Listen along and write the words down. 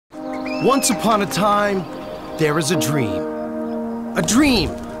Once upon a time, there was a dream. A dream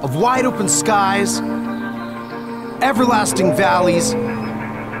of wide open skies, everlasting valleys,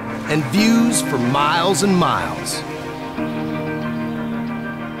 and views for miles and miles.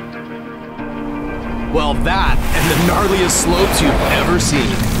 Well, that and the gnarliest slopes you've ever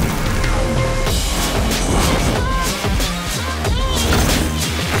seen.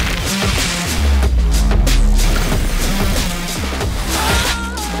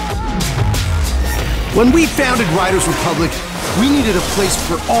 When we founded Riders Republic, we needed a place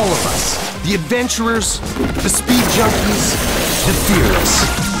for all of us. The adventurers, the speed junkies, the fearless.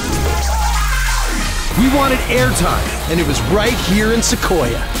 We wanted airtime, and it was right here in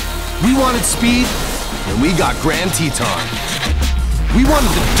Sequoia. We wanted speed, and we got Grand Teton. We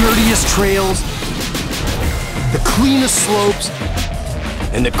wanted the dirtiest trails, the cleanest slopes,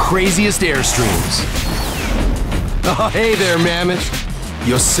 and the craziest airstreams. Oh, hey there, Mammoth.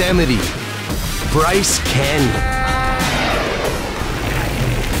 Yosemite. Bryce Canyon.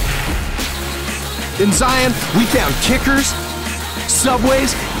 In Zion, we found kickers,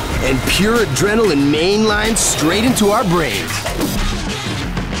 subways, and pure adrenaline main lines straight into our brains.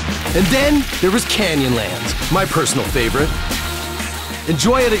 And then there was Canyonlands, my personal favorite.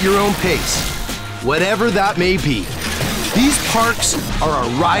 Enjoy it at your own pace, whatever that may be. These parks are our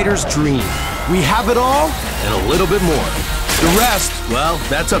rider's dream. We have it all and a little bit more. The rest, well,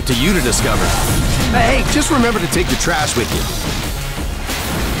 that's up to you to discover. Hey, just remember to take your trash with you.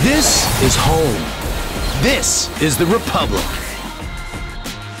 This is home. This is the Republic.